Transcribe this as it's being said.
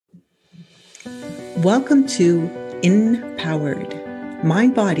Welcome to Empowered,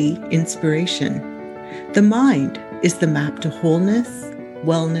 Mind Body Inspiration. The mind is the map to wholeness,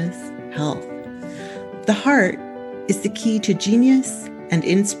 wellness, health. The heart is the key to genius and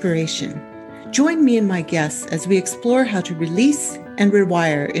inspiration. Join me and my guests as we explore how to release and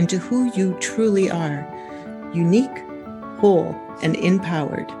rewire into who you truly are, unique, whole, and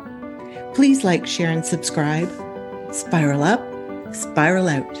empowered. Please like, share, and subscribe. Spiral up, spiral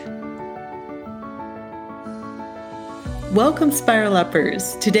out. Welcome, Spiral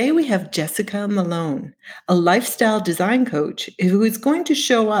Uppers. Today we have Jessica Malone, a lifestyle design coach who is going to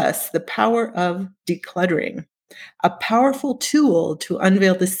show us the power of decluttering, a powerful tool to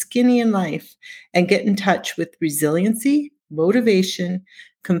unveil the skinny in life and get in touch with resiliency, motivation,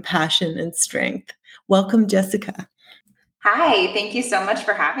 compassion, and strength. Welcome, Jessica. Hi, thank you so much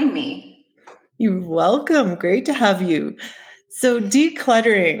for having me. You're welcome. Great to have you. So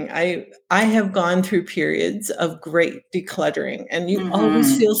decluttering, I have gone through periods of great decluttering, and you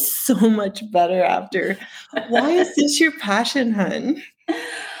always feel so much better after. Why is this your passion, hun?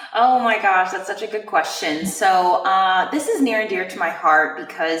 Oh my gosh, that's such a good question. So this is near and dear to my heart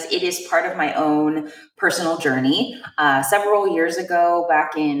because it is part of my own personal journey. Several years ago,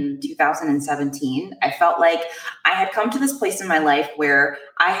 back in 2017, I felt like I had come to this place in my life where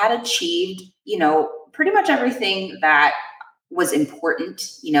I had achieved, pretty much everything that was important,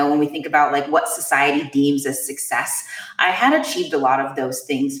 when we think about like what society deems as success. I had achieved a lot of those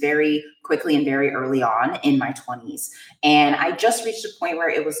things very quickly and very early on in my 20s. And I just reached a point where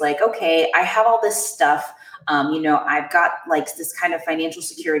it was like, okay, I have all this stuff. I've got like this kind of financial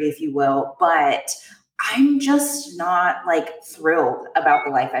security, if you will, but I'm just not like thrilled about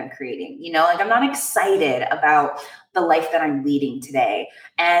the life I'm creating. I'm not excited about the life that I'm leading today.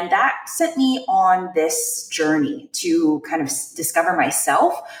 And that sent me on this journey to kind of discover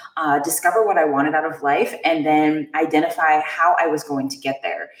myself, discover what I wanted out of life, and then identify how I was going to get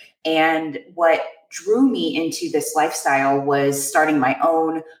there. And what drew me into this lifestyle was starting my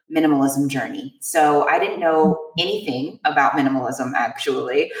own minimalism journey. So I didn't know anything about minimalism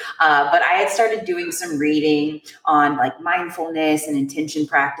actually, but I had started doing some reading on like mindfulness and intention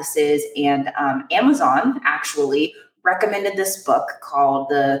practices, and Amazon actually recommended this book called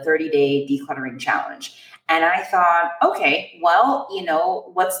the 30-Day Decluttering Challenge. And I thought, okay, well,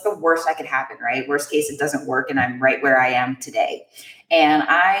 what's the worst that could happen, right? Worst case, it doesn't work and I'm right where I am today. And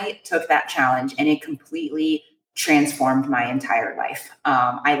I took that challenge and it completely transformed my entire life.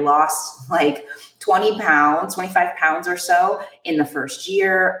 I lost like 20 pounds, 25 pounds or so in the first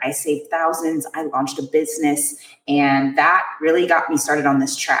year. I saved thousands. I launched a business, and that really got me started on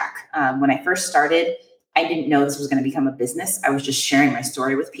this track. When I first started, I didn't know this was going to become a business. I was just sharing my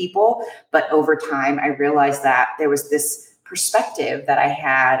story with people. But over time, I realized that there was this perspective that I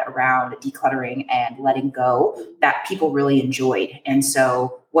had around decluttering and letting go that people really enjoyed. And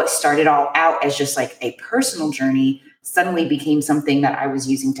so what started all out as just like a personal journey suddenly became something that I was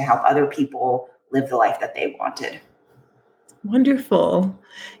using to help other people live the life that they wanted. Wonderful.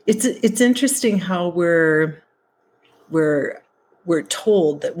 It's interesting how we're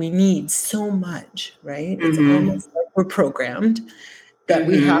told that we need so much, right? It's almost like we're programmed that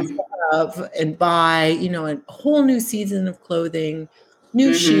we have to have and buy, a whole new season of clothing,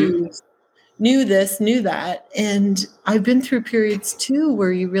 new shoes, new this, new that. And I've been through periods too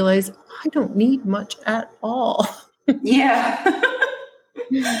where you realize I don't need much at all. Yeah.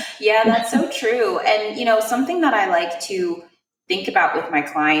 Yeah, that's so true. And, something that I like to think about with my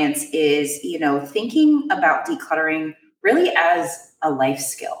clients is, thinking about decluttering really as a life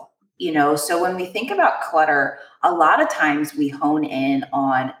skill. So when we think about clutter, a lot of times we hone in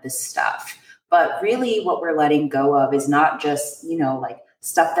on the stuff, but really what we're letting go of is not just, like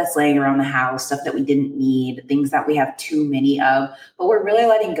stuff that's laying around the house, stuff that we didn't need, things that we have too many of, but we're really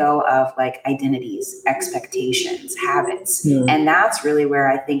letting go of like identities, expectations, habits. And that's really where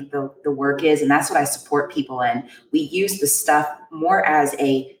I think the work is. And that's what I support people in. We use the stuff more as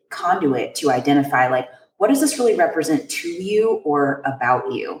a conduit to identify like, what does this really represent to you or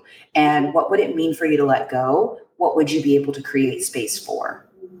about you? And what would it mean for you to let go? What would you be able to create space for?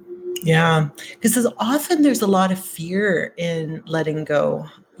 Yeah, because often there's a lot of fear in letting go.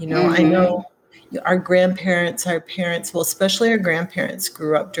 I know our grandparents, our parents, well, especially our grandparents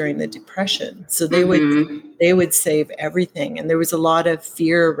grew up during the Depression. So they would save everything. And there was a lot of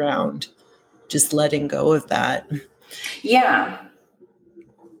fear around just letting go of that. Yeah.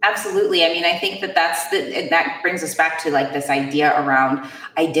 Absolutely. I mean, I think that brings us back to like this idea around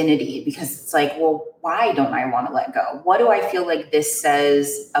identity, because it's like, well, why don't I want to let go? What do I feel like this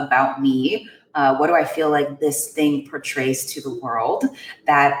says about me What do I feel like this thing portrays to the world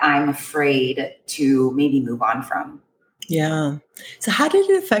that I'm afraid to maybe move on from? Yeah. So how did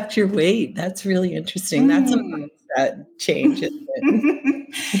it affect your weight? That's really interesting. That's a Mm. mindset change, isn't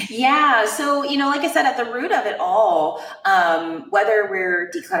it? Yeah. So, like I said, at the root of it all, whether we're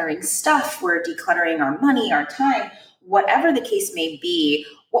decluttering stuff, we're decluttering our money, our time, whatever the case may be,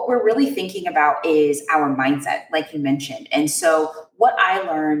 what we're really thinking about is our mindset, like you mentioned. And so, what I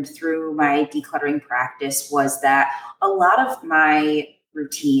learned through my decluttering practice was that a lot of my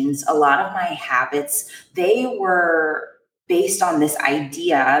routines, a lot of my habits, they were based on this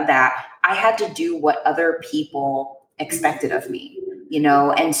idea that I had to do what other people expected of me.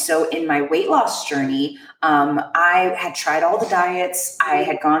 And so in my weight loss journey, I had tried all the diets. I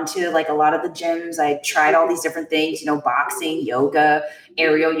had gone to like a lot of the gyms. I tried all these different things, boxing, yoga,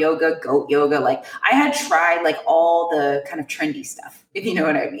 aerial yoga, goat yoga. Like I had tried like all the kind of trendy stuff, if you know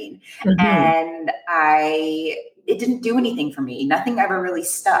what I mean. Mhm. And it didn't do anything for me. Nothing ever really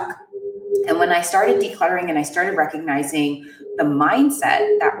stuck. And when I started decluttering and I started recognizing the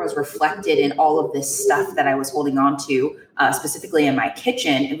mindset that was reflected in all of this stuff that I was holding on to, specifically in my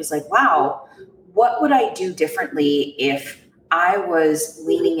kitchen, it was like, wow, what would I do differently if I was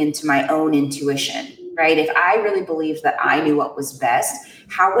leaning into my own intuition, right? If I really believed that I knew what was best,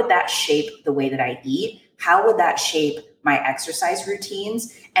 how would that shape the way that I eat? How would that shape my exercise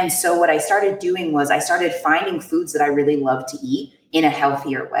routines? And so what I started doing was I started finding foods that I really love to eat in a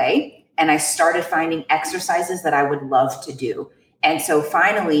healthier way. And I started finding exercises that I would love to do. And so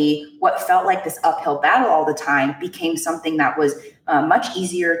finally, what felt like this uphill battle all the time became something that was much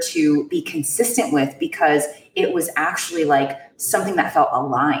easier to be consistent with because it was actually like something that felt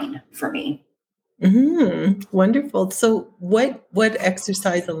aligned for me. Wonderful. So what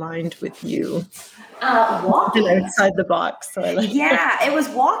exercise aligned with you? And Walking. outside the box. So I like Yeah, it was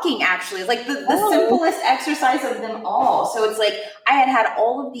walking actually. It's like the Oh, simplest exercise of them all. So it's like I had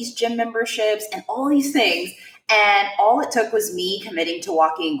all of these gym memberships and all these things. And all it took was me committing to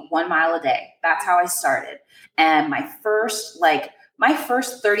walking 1 mile a day. That's how I started. And my first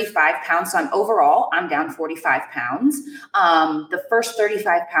 35 pounds, so I'm down 45 pounds. The first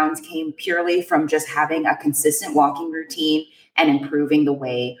 35 pounds came purely from just having a consistent walking routine and improving the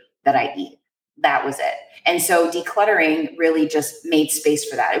way that I eat. That was it. And so decluttering really just made space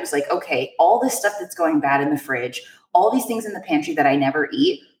for that. It was like, okay, all this stuff that's going bad in the fridge, all these things in the pantry that I never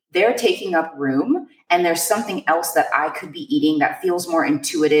eat, they're taking up room. And there's something else that I could be eating that feels more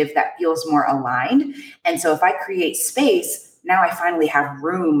intuitive, that feels more aligned. And so if I create space, now I finally have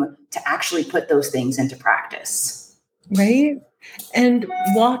room to actually put those things into practice. right? And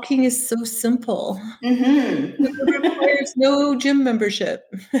walking is so simple. It Mm-hmm. requires no gym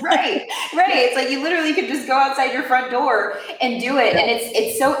membership. Right, right. It's like you literally could just go outside your front door and do it. Yeah. And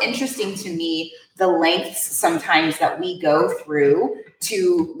it's so interesting to me the lengths sometimes that we go through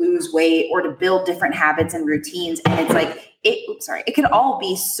to lose weight or to build different habits and routines. And it's like it could all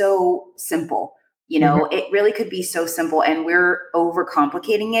be so simple. Mhm. It really could be so simple and we're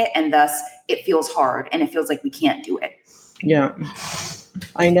overcomplicating it and thus it feels hard and it feels like we can't do it. Yeah.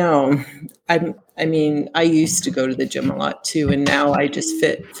 I know. I mean, I used to go to the gym a lot too, and now I just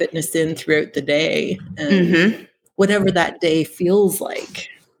fit fitness in throughout the day and Mm-hmm. whatever that day feels like,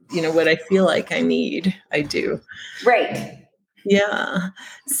 what I feel like I need, I do. Right. Yeah.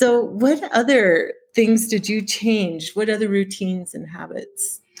 So what other things did you change? What other routines and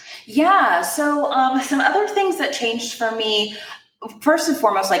habits? Yeah. So some other things that changed for me, first and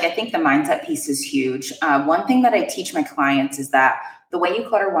foremost, like I think the mindset piece is huge. One thing that I teach my clients is that the way you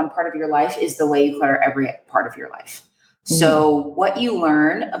clutter one part of your life is the way you clutter every part of your life. Mhm. So what you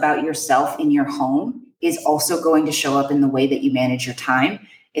learn about yourself in your home is also going to show up in the way that you manage your time.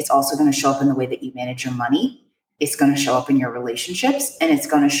 It's also going to show up in the way that you manage your money. It's going to show up in your relationships and it's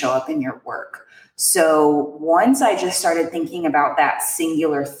going to show up in your work. So once I just started thinking about that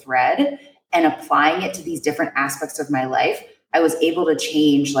singular thread and applying it to these different aspects of my life, I was able to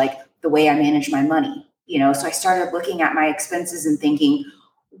change like the way I manage my money. So I started looking at my expenses and thinking,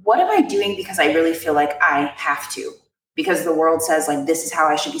 what am I doing because I really feel like I have to? Because the world says like this is how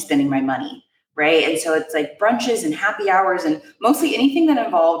I should be spending my money. Right. And so it's like brunches and happy hours and mostly anything that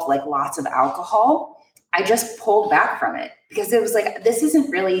involved like lots of alcohol. I just pulled back from it because it was like, this isn't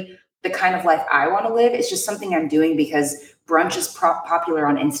really the kind of life I want to live. It's just something I'm doing because brunch is popular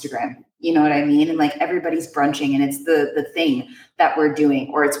on Instagram. You know what I mean? And like everybody's brunching and it's the thing that we're doing,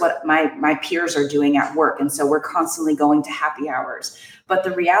 or it's what my peers are doing at work. And so we're constantly going to happy hours. But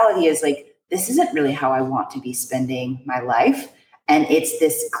the reality is like, this isn't really how I want to be spending my life. And it's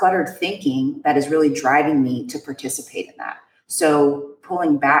this cluttered thinking that is really driving me to participate in that. So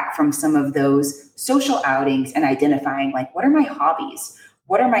pulling back from some of those social outings and identifying like, what are my hobbies?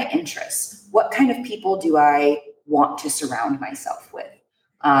 What are my interests? What kind of people do I want to surround myself with?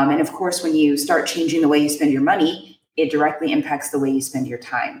 And of course, when you start changing the way you spend your money, it directly impacts the way you spend your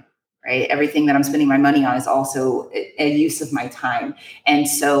time, right? Everything that I'm spending my money on is also a use of my time. And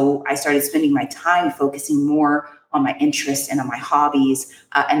so I started spending my time focusing more on my interests and on my hobbies.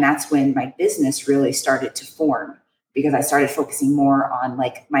 And that's when my business really started to form, because I started focusing more on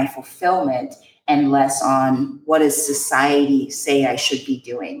like my fulfillment and less on what does society say I should be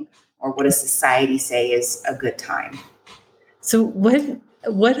doing, or what does society say is a good time. So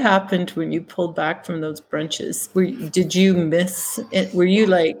what happened when you pulled back from those brunches? Did you miss it? Were you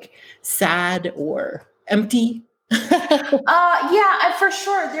like sad or empty? Yeah, for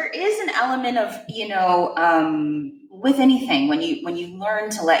sure. There is an element of, with anything, when you learn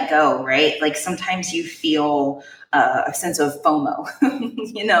to let go, right? Like sometimes you feel a sense of FOMO,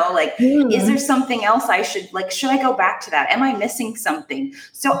 like, is there something else I should I go back to that? Am I missing something?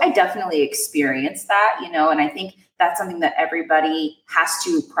 So I definitely experienced that, and I think that's something that everybody has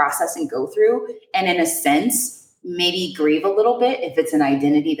to process and go through. And in a sense, maybe grieve a little bit if it's an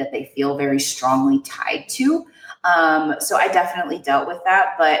identity that they feel very strongly tied to. So I definitely dealt with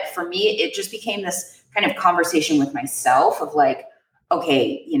that. But for me, it just became this kind of conversation with myself of like,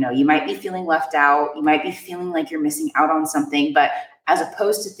 okay, you might be feeling left out. You might be feeling like you're missing out on something. But as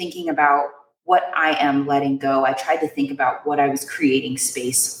opposed to thinking about what I am letting go, I tried to think about what I was creating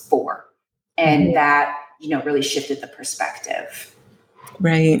space for. And that, really shifted the perspective.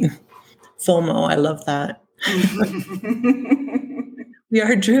 Right. FOMO. I love that. We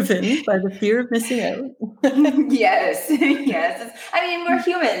are driven by the fear of missing out. Yes. I mean, we're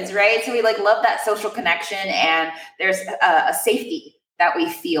humans, right? So we love that social connection, and there's a safety that we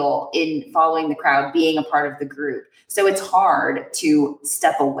feel in following the crowd, being a part of the group. So it's hard to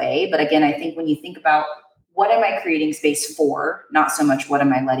step away. But again, I think when you think about what am I creating space for, not so much what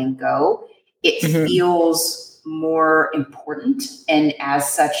am I letting go, it feels more important. And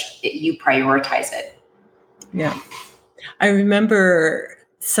as such, you prioritize it. Yeah. I remember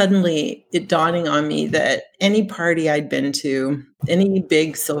suddenly it dawning on me that any party I'd been to, any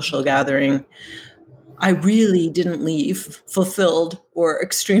big social gathering, I really didn't leave fulfilled or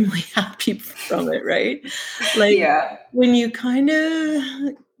extremely happy from it, right? Like when you kind of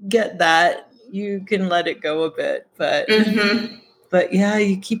get that, you can let it go a bit. But yeah,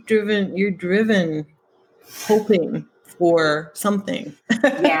 you're driven hoping for something.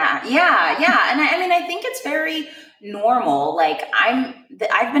 Yeah. And I think it's very normal. Like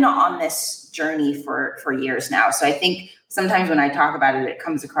I've been on this journey for years now. So I think sometimes when I talk about it, it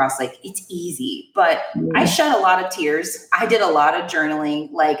comes across like it's easy, but I shed a lot of tears. I did a lot of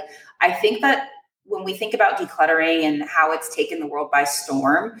journaling. Like, I think that when we think about decluttering and how it's taken the world by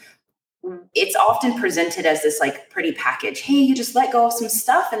storm, it's often presented as this like pretty package. Hey, you just let go of some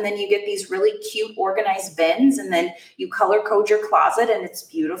stuff and then you get these really cute organized bins, and then you color code your closet and it's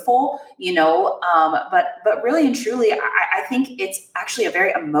beautiful, but really and truly, I think it's actually a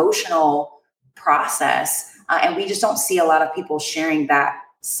very emotional process. And we just don't see a lot of people sharing that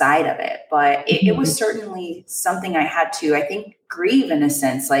side of it. But it was certainly something I had to, I think, grieve in a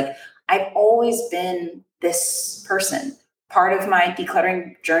sense. Like, I've always been this person. Part of my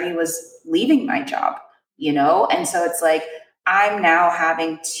decluttering journey was leaving my job, and so it's like I'm now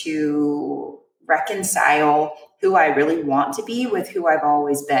having to reconcile who I really want to be with who I've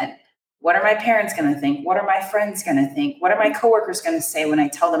always been. What are my parents going to think? What are my friends going to think? What are my coworkers going to say when I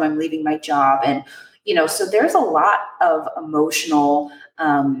tell them I'm leaving my job? And, so there's a lot of emotional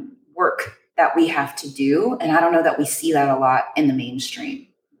work that we have to do. And I don't know that we see that a lot in the mainstream.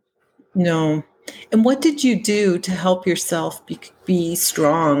 No. And what did you do to help yourself be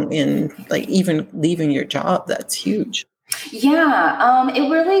strong in like even leaving your job? That's huge. Yeah, it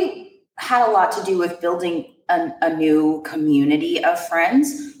really had a lot to do with building a new community of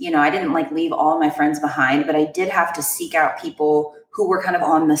friends. I didn't leave all my friends behind, but I did have to seek out people who were kind of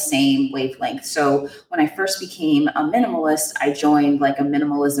on the same wavelength. So when I first became a minimalist, I joined a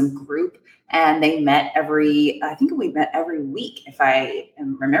minimalism group. And we met every week, if I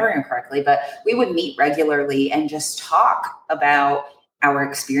am remembering correctly, but we would meet regularly and just talk about our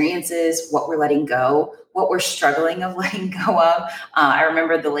experiences, what we're letting go, what we're struggling of letting go of. I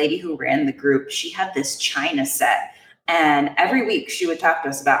remember the lady who ran the group, she had this china set. And every week she would talk to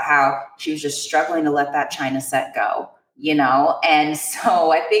us about how she was just struggling to let that china set go, And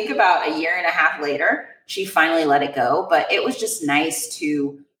so I think about a year and a half later, she finally let it go. But it was just nice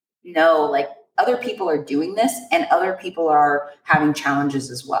to know other people are doing this and other people are having challenges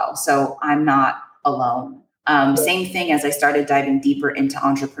as well. So I'm not alone. Same thing as I started diving deeper into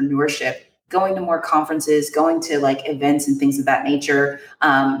entrepreneurship, going to more conferences, going to like events and things of that nature,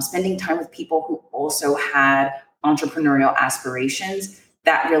 spending time with people who also had entrepreneurial aspirations.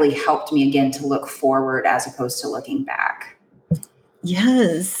 That really helped me again to look forward as opposed to looking back.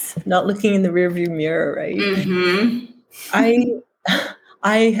 Yes, not looking in the rearview mirror, right? Mm-hmm.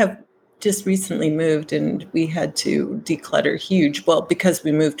 I have just recently moved, and we had to declutter huge. Well, because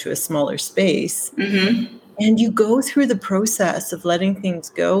we moved to a smaller space. Mm-hmm. And you go through the process of letting things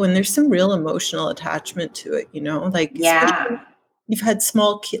go, and there's some real emotional attachment to it, like especially you've had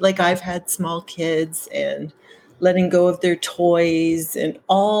small kids, like I've had small kids, and letting go of their toys and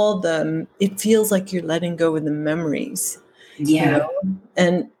it feels like you're letting go of the memories,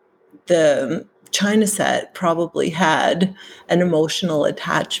 and the China set probably had an emotional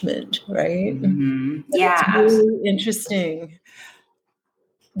attachment, right? Mm-hmm. It's really interesting.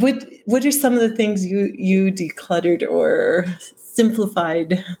 What are some of the things you decluttered or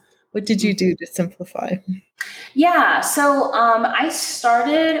simplified? What did you do to simplify? Yeah. So I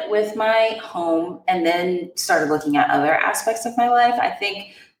started with my home and then started looking at other aspects of my life. I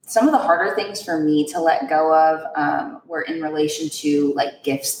think some of the harder things for me to let go of were in relation to like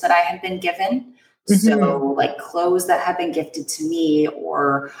gifts that I had been given. So like clothes that had been gifted to me,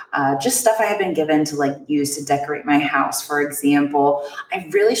 or just stuff I had been given to like use to decorate my house, for example. I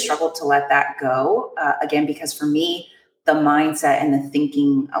really struggled to let that go again, because for me, the mindset and the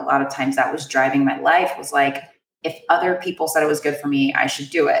thinking a lot of times that was driving my life was like, if other people said it was good for me, I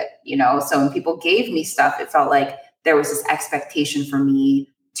should do it, So when people gave me stuff, it felt like there was this expectation for me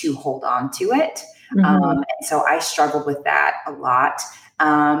to hold on to it. And so I struggled with that a lot.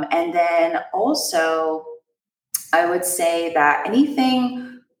 And then also, I would say that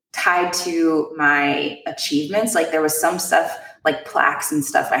anything tied to my achievements, like there was some stuff like plaques and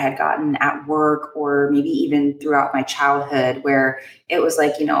stuff I had gotten at work or maybe even throughout my childhood where it was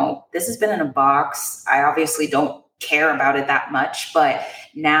like, this has been in a box. I obviously don't care about it that much, but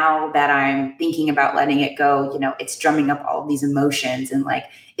now that I'm thinking about letting it go, it's drumming up all of these emotions. And like,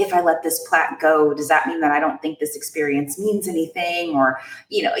 if I let this plaque go, does that mean that I don't think this experience means anything? Or,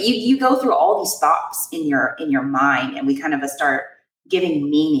 you go through all these thoughts in your mind, and we kind of start giving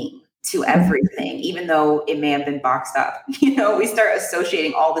meaning to everything, even though it may have been boxed up. We start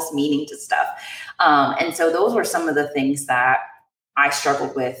associating all this meaning to stuff. And so those were some of the things that I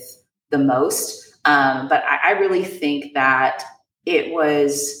struggled with the most. But I really think that it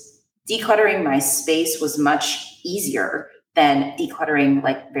was decluttering my space was much easier than decluttering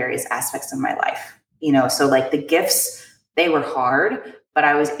like various aspects of my life. So like the gifts, they were hard, but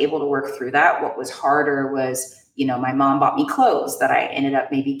I was able to work through that. What was harder was, my mom bought me clothes that I ended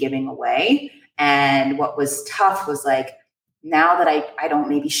up maybe giving away. And what was tough was like, now that I don't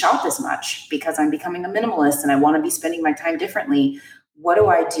maybe shop as much because I'm becoming a minimalist and I want to be spending my time differently, what do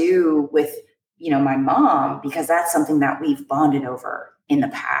I do with, my mom? Because that's something that we've bonded over in the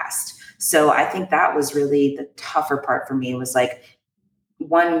past. So I think that was really the tougher part for me, was like,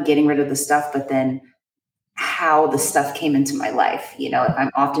 one, getting rid of the stuff, but then how the stuff came into my life. If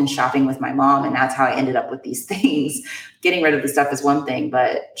I'm often shopping with my mom and that's how I ended up with these things, getting rid of the stuff is one thing,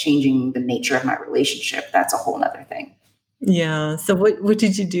 but changing the nature of my relationship, that's a whole nother thing. Yeah. So what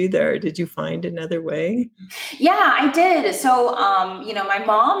did you do there? Did you find another way? Yeah, I did. So, my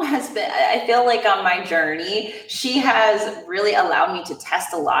mom has been, I feel like on my journey, she has really allowed me to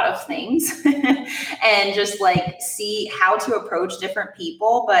test a lot of things and just like see how to approach different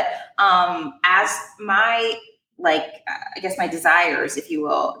people. But as my, I guess my desires, if you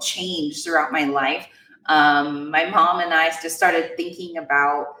will, changed throughout my life, my mom and I just started thinking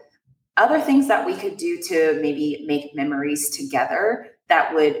about other things that we could do to maybe make memories together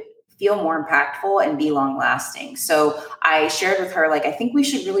that would feel more impactful and be long lasting. So I shared with her, like, I think we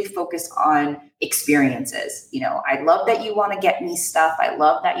should really focus on experiences. I love that you want to get me stuff. I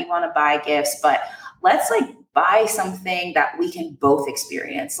love that you want to buy gifts, but let's like buy something that we can both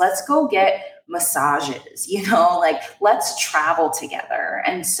experience. Let's go get massages, like let's travel together.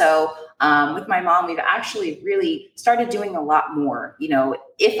 And so with my mom, we've actually really started doing a lot more.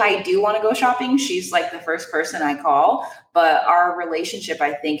 If I do want to go shopping, she's like the first person I call. But our relationship,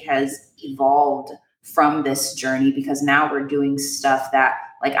 I think, has evolved from this journey because now we're doing stuff that,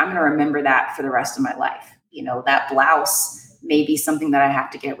 like, I'm going to remember that for the rest of my life. That blouse may be something that I have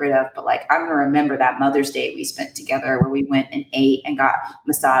to get rid of, but like, I'm going to remember that Mother's Day we spent together where we went and ate and got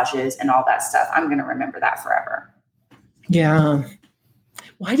massages and all that stuff. I'm going to remember that forever. Yeah.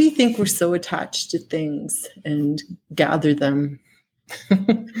 Why do you think we're so attached to things and gather them?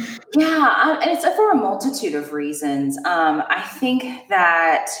 Yeah, and it's for a multitude of reasons. I think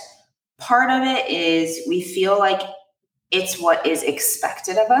that part of it is we feel like it's what is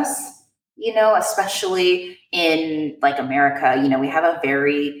expected of us, especially in like America. We have a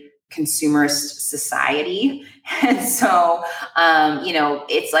very consumerist society. And so,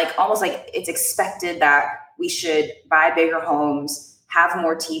 it's like almost like it's expected that we should buy bigger homes, have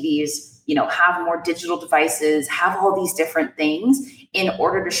more TVs, have more digital devices, have all these different things in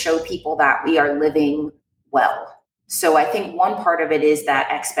order to show people that we are living well. So I think one part of it is that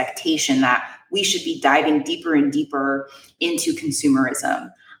expectation that we should be diving deeper and deeper into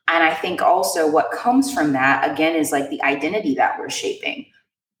consumerism. And I think also what comes from that, again, is like the identity that we're shaping.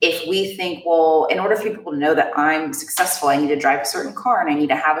 If we think, well, in order for people to know that I'm successful, I need to drive a certain car and I need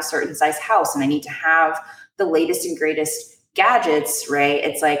to have a certain size house and I need to have the latest and greatest gadgets, right?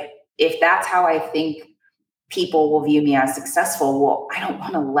 It's like, if that's how I think people will view me as successful, well, I don't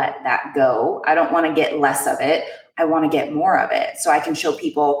want to let that go. I don't want to get less of it. I want to get more of it so I can show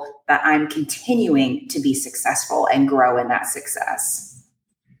people that I'm continuing to be successful and grow in that success.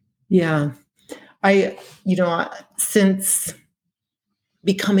 Yeah. Since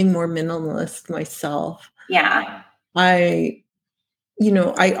becoming more minimalist myself, yeah, I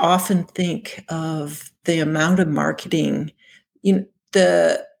often think of the amount of marketing, if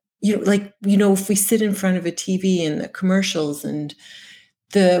we sit in front of a TV and the commercials and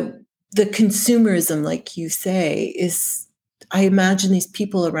the consumerism, like you say, is, I imagine these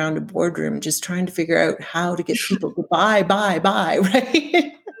people around a boardroom just trying to figure out how to get people to buy,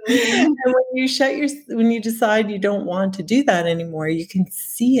 right? And when you decide you don't want to do that anymore, you can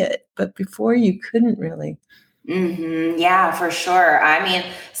see it. But before you couldn't really. Mm-hmm. Yeah, for sure. I mean,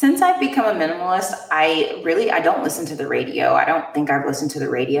 since I've become a minimalist, I don't listen to the radio. I don't think I've listened to the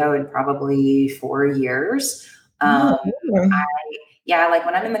radio in probably 4 years. Like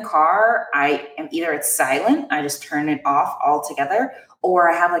when I'm in the car, it's silent. I just turn it off altogether,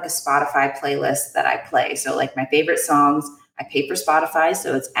 or I have like a Spotify playlist that I play. So like my favorite songs, I pay for Spotify,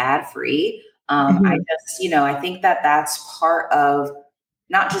 so it's ad free. I just, I think that that's part of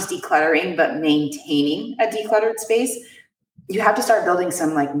not just decluttering, but maintaining a decluttered space. You have to start building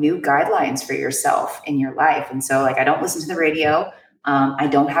some like new guidelines for yourself in your life. And so like, I don't listen to the radio. I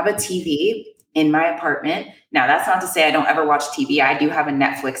don't have a TV in my apartment. Now, that's not to say I don't ever watch TV. I do have a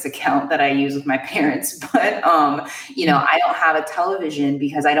Netflix account that I use with my parents, but, I don't have a television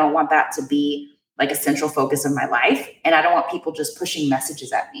because I don't want that to be like a central focus of my life. And I don't want people just pushing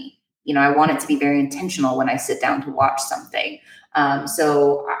messages at me. I want it to be very intentional when I sit down to watch something.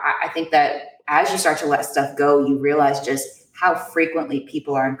 So I think that as you start to let stuff go, you realize just how frequently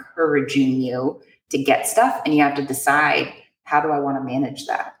people are encouraging you to get stuff, and you have to decide, how do I want to manage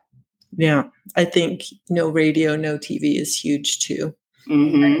that? Yeah, I think no radio, no TV is huge too.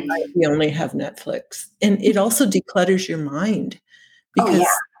 Mm-hmm. We only have Netflix, and it also declutters your mind because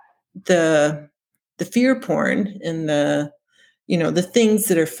the fear porn and the things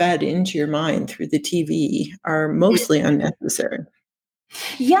that are fed into your mind through the TV are mostly unnecessary.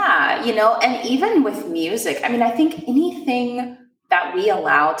 Yeah, and even with music, I mean, I think anything that we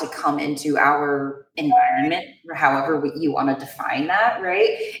allow to come into our environment, or however you want to define that, right,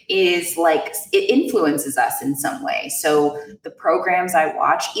 is like, it influences us in some way. So the programs I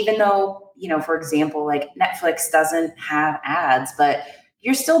watch, even though, for example, like Netflix doesn't have ads, but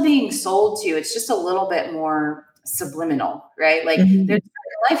you're still being sold to, it's just a little bit more subliminal, right? Like there's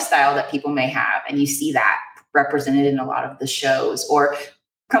a lifestyle that people may have, and you see that represented in a lot of the shows, or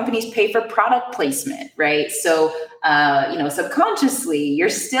companies pay for product placement, right? So, subconsciously, you're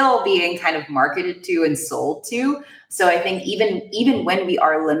still being kind of marketed to and sold to. So I think even when we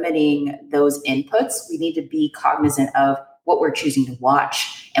are limiting those inputs, we need to be cognizant of what we're choosing to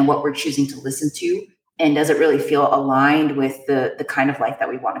watch and what we're choosing to listen to. And does it really feel aligned with the kind of life that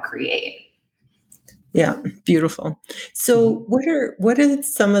we want to create? Yeah, beautiful. So what are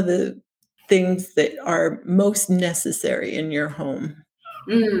some of the things that are most necessary in your home?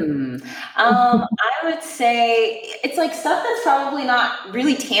 I would say it's like stuff that's probably not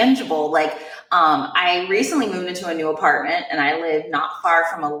really tangible. Like, I recently moved into a new apartment and I live not far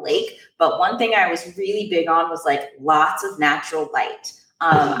from a lake. But one thing I was really big on was like lots of natural light.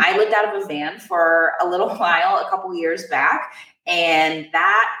 I lived out of a van for a little while, a couple years back, and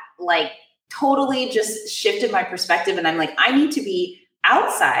that like totally just shifted my perspective. And I'm like, I need to be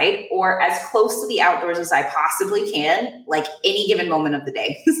outside or as close to the outdoors as I possibly can, like any given moment of the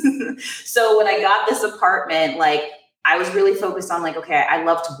day. So when I got this apartment, like I was really focused on like, okay, I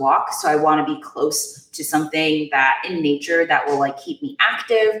love to walk. So I want to be close to something that in nature that will like keep me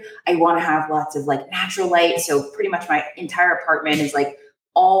active. I want to have lots of like natural light. So pretty much my entire apartment is like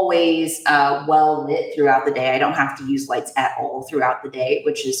always well lit throughout the day. I don't have to use lights at all throughout the day,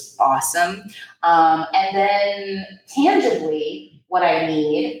 which is awesome. And then tangibly, what I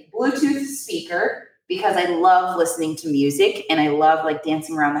need, Bluetooth speaker, because I love listening to music and I love like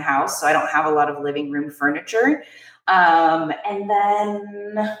dancing around the house. So I don't have a lot of living room furniture. And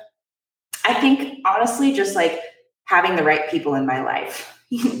then I think honestly, just like having the right people in my life.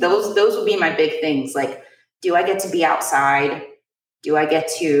 Those would be my big things. Like, do I get to be outside? Do I get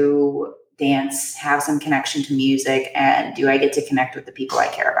to dance, have some connection to music, and do I get to connect with the people I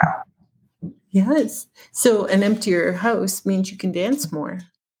care about? Yes. So an emptier house means you can dance more.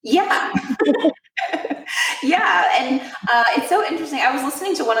 Yeah. Yeah. And it's so interesting. I was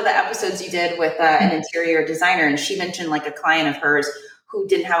listening to one of the episodes you did with an interior designer, and she mentioned like a client of hers who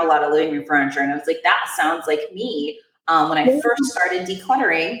didn't have a lot of living room furniture. And I was like, that sounds like me. When I first started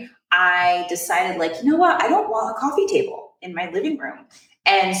decluttering, I decided like, you know what? I don't want a coffee table in my living room.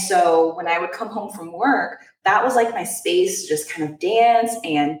 And so when I would come home from work, that was like my space to just kind of dance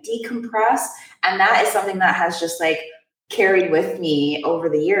and decompress. And that is something that has just like carried with me over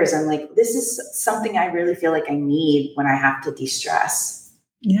the years. I'm like, this is something I really feel like I need when I have to de-stress.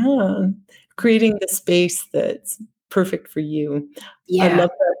 Yeah. Creating the space that's perfect for you. Yeah. I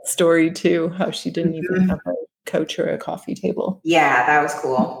love that story too, how she didn't even have a couch or a coffee table. Yeah, that was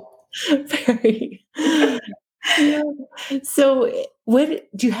cool. Very. Yeah. So what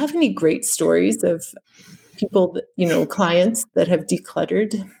do you have any great stories of people that, clients that have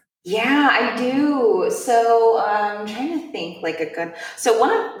decluttered? Yeah, I do. So I'm trying to think like so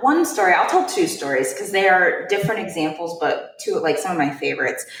one story, I'll tell two stories because they are different examples, but two like some of my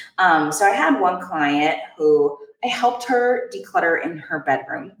favorites. So I had one client who I helped her declutter in her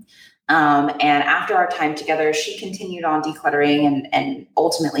bedroom. And after our time together, she continued on decluttering and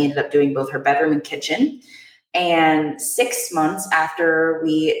ultimately ended up doing both her bedroom and kitchen. And 6 months after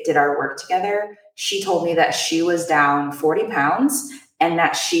we did our work together, she told me that she was down 40 pounds and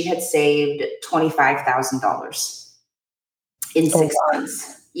that she had saved $25,000 in 6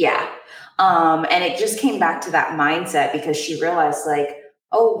 months. Yeah. And it just came back to that mindset because she realized like,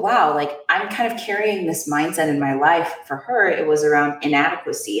 oh, wow, like I'm kind of carrying this mindset in my life. For her, it was around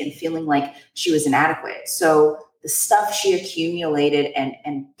inadequacy and feeling like she was inadequate. So the stuff she accumulated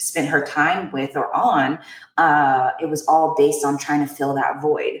and spent her time with or on, it was all based on trying to fill that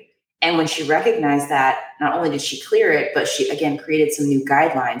void. And when she recognized that, not only did she clear it, but she again created some new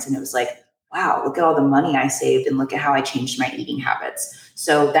guidelines. And it was like, wow, look at all the money I saved and look at how I changed my eating habits.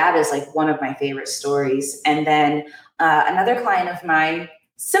 So that is like one of my favorite stories. And then another client of mine,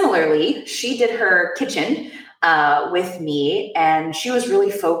 similarly, she did her kitchen with me, and she was really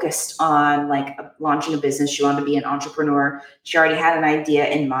focused on like launching a business. She wanted to be an entrepreneur. She already had an idea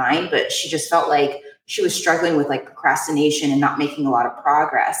in mind, but she just felt like she was struggling with like procrastination and not making a lot of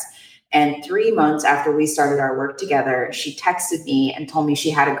progress. And 3 months after we started our work together, she texted me and told me she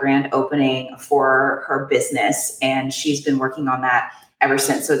had a grand opening for her business. And she's been working on that ever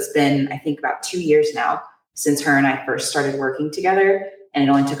since. So it's been, I think, about 2 years now since her and I first started working together. And it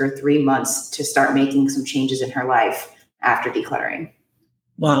only took her 3 months to start making some changes in her life after decluttering.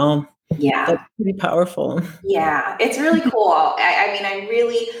 Wow. Yeah. That's pretty powerful. Yeah. It's really cool. I mean, I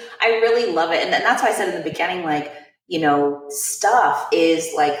really love it. And that's why I said in the beginning, like, stuff is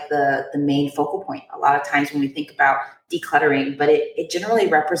like the main focal point a lot of times when we think about decluttering, but it generally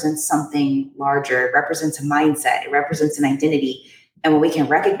represents something larger. It represents a mindset. It represents an identity. And when we can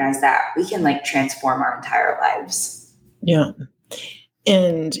recognize that, we can like transform our entire lives. Yeah.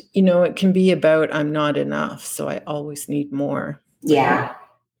 And, it can be about, I'm not enough, so I always need more. Yeah.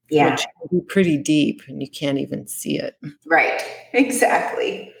 Yeah. Which can be pretty deep and you can't even see it. Right.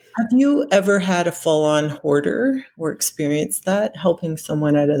 Exactly. Have you ever had a full-on hoarder or experienced that, helping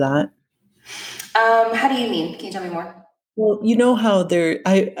someone out of that? How do you mean? Can you tell me more? Well, you know how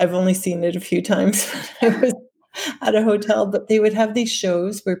I've only seen it a few times when I was at a hotel, but they would have these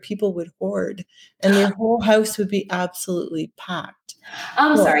shows where people would hoard and their whole house would be absolutely packed.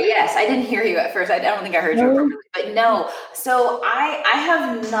 I'm sorry. Yes, I didn't hear you at first. I don't think I heard you appropriately, but no. So I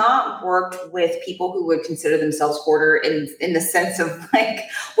have not worked with people who would consider themselves hoarder in the sense of like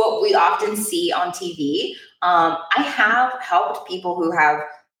what we often see on TV. I have helped people who have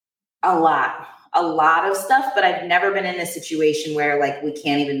a lot of stuff, but I've never been in a situation where like we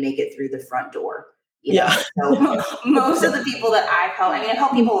can't even make it through the front door. So most of the people that I've helped, I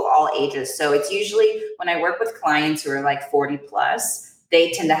help people of all ages. So it's usually when I work with clients who are like 40 plus,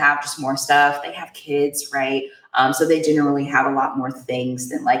 they tend to have just more stuff. They have kids, right? So they generally have a lot more things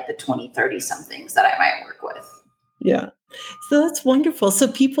than like the 20, 30 somethings that I might work with. Yeah. So that's wonderful. So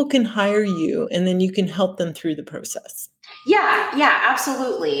people can hire you and then you can help them through the process. Yeah,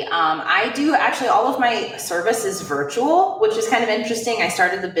 absolutely. I do actually all of my service is virtual, which is kind of interesting. I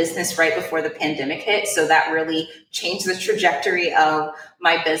started the business right before the pandemic hit, so that really changed the trajectory of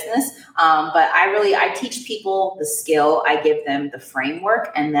my business. But I teach people the skill, I give them the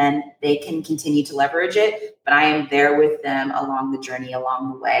framework, and then they can continue to leverage it. But I am there with them along the journey,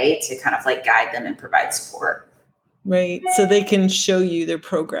 along the way, to kind of like guide them and provide support. Right. So they can show you their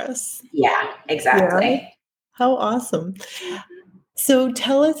progress. Yeah, exactly. Yeah. How awesome. So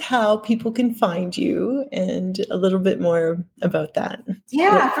tell us how people can find you and a little bit more about that.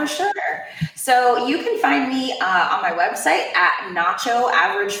 Yeah, for sure. So you can find me on my website at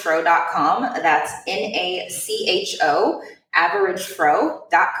nachoaveragefro.com. That's NACHO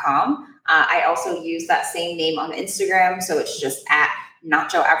averagefro.com. I also use that same name on Instagram. So it's just at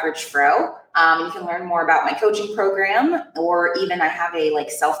nachoaveragefro. You can learn more about my coaching program, or even I have a like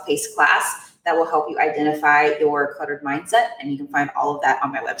self-paced class that will help you identify your cluttered mindset. And you can find all of that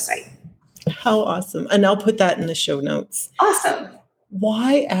on my website. How awesome. And I'll put that in the show notes. Awesome.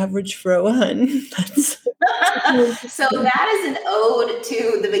 Why Average Fro, hun? So that is an ode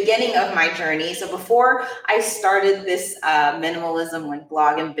to the beginning of my journey. So before I started this minimalism like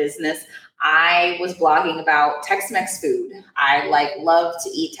blog and business, I was blogging about Tex-Mex food. I love to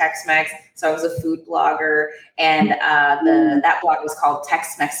eat Tex-Mex. So I was a food blogger, and that blog was called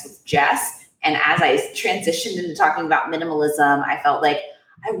Tex-Mex with Jess. And as I transitioned into talking about minimalism, I felt like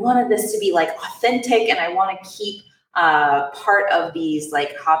I wanted this to be like authentic, and I want to keep part of these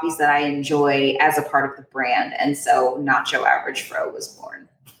like hobbies that I enjoy as a part of the brand. And so Nacho Average Fro was born.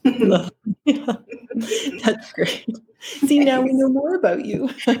 That's great. See, now we know more about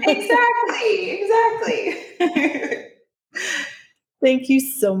you. Exactly. Thank you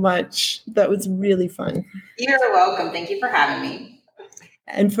so much. That was really fun. You're welcome. Thank you for having me.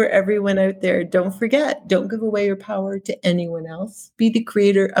 And for everyone out there, don't forget, don't give away your power to anyone else. Be the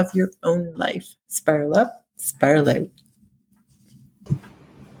creator of your own life. Spiral up, spiral out.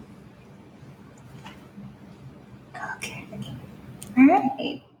 Okay. All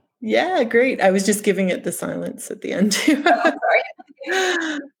right. Yeah, great. I was just giving it the silence at the end too. Oh,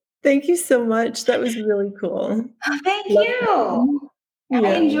 sorry. Thank you so much. That was really cool. Oh, thank you. Yeah.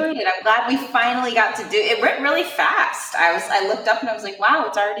 I enjoyed it. I'm glad we finally got to do it. It went really fast. I looked up and I was like, wow,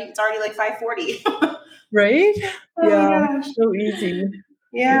 it's already like 5:40. Right? Oh yeah. So easy.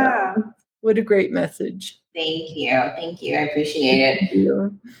 Yeah. What a great message. Thank you. I appreciate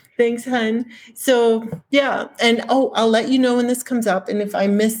it. Thanks, hun. So yeah. And I'll let you know when this comes up. And if I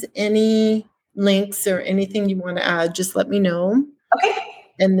miss any links or anything you want to add, just let me know. Okay.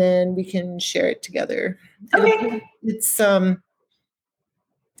 And then we can share it together. Okay. It's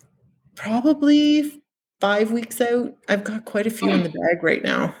probably 5 weeks out. I've got quite a few in the bag right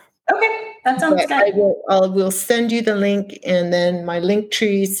now. Okay, that sounds good. I will send you the link and then my link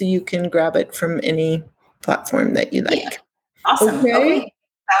tree so you can grab it from any platform that you like. Yeah. Awesome. Okay.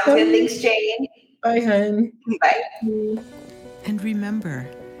 Sounds good. Thanks, Jane. Bye, hun. Bye. And remember,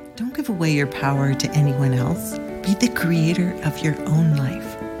 don't give away your power to anyone else. Be the creator of your own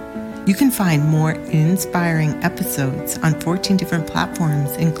life. You can find more inspiring episodes on 14 different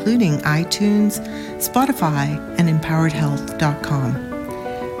platforms, including iTunes, Spotify, and empoweredhealth.com.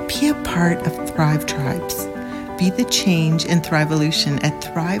 Be a part of Thrive Tribes. Be the change in Thrivevolution at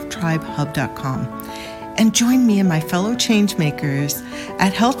thrivetribehub.com. And join me and my fellow change makers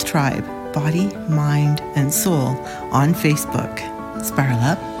at Health Tribe, Body, Mind, and Soul on Facebook. Spiral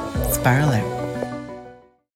up, spiral out.